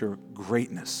them with your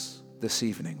greatness this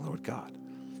evening, Lord God,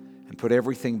 and put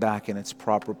everything back in its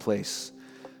proper place,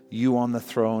 you on the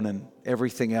throne and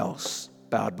everything else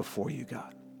bowed before you,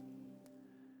 God.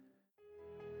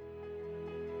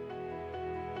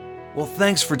 Well,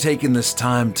 thanks for taking this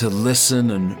time to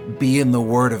listen and be in the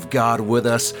Word of God with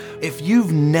us. If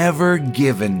you've never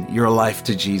given your life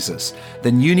to Jesus,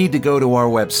 then you need to go to our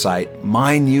website,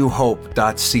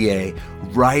 mynewhope.ca,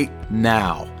 right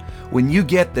now. When you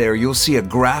get there, you'll see a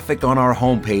graphic on our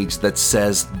homepage that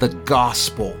says The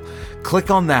Gospel. Click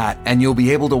on that and you'll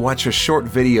be able to watch a short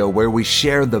video where we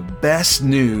share the best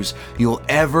news you'll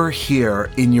ever hear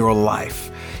in your life.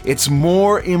 It's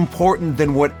more important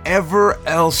than whatever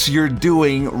else you're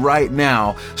doing right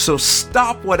now. So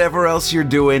stop whatever else you're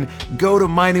doing, go to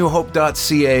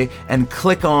mynewhope.ca and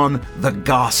click on The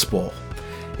Gospel.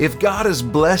 If God has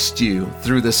blessed you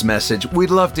through this message,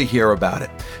 we'd love to hear about it.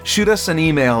 Shoot us an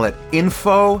email at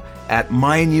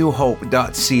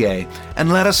info@mynewhope.ca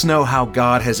and let us know how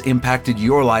God has impacted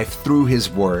your life through His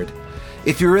Word.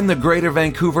 If you're in the greater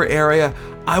Vancouver area,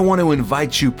 I want to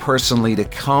invite you personally to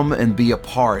come and be a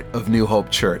part of New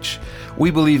Hope Church. We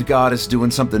believe God is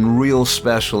doing something real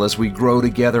special as we grow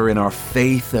together in our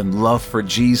faith and love for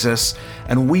Jesus,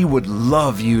 and we would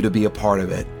love you to be a part of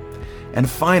it. And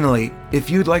finally, if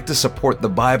you'd like to support the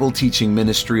Bible teaching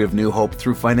ministry of New Hope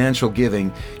through financial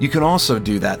giving, you can also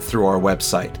do that through our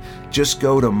website. Just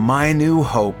go to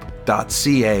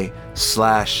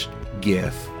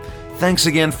mynewhope.ca/give. Thanks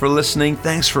again for listening.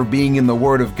 Thanks for being in the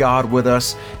Word of God with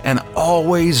us. And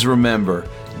always remember,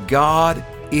 God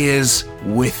is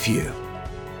with you.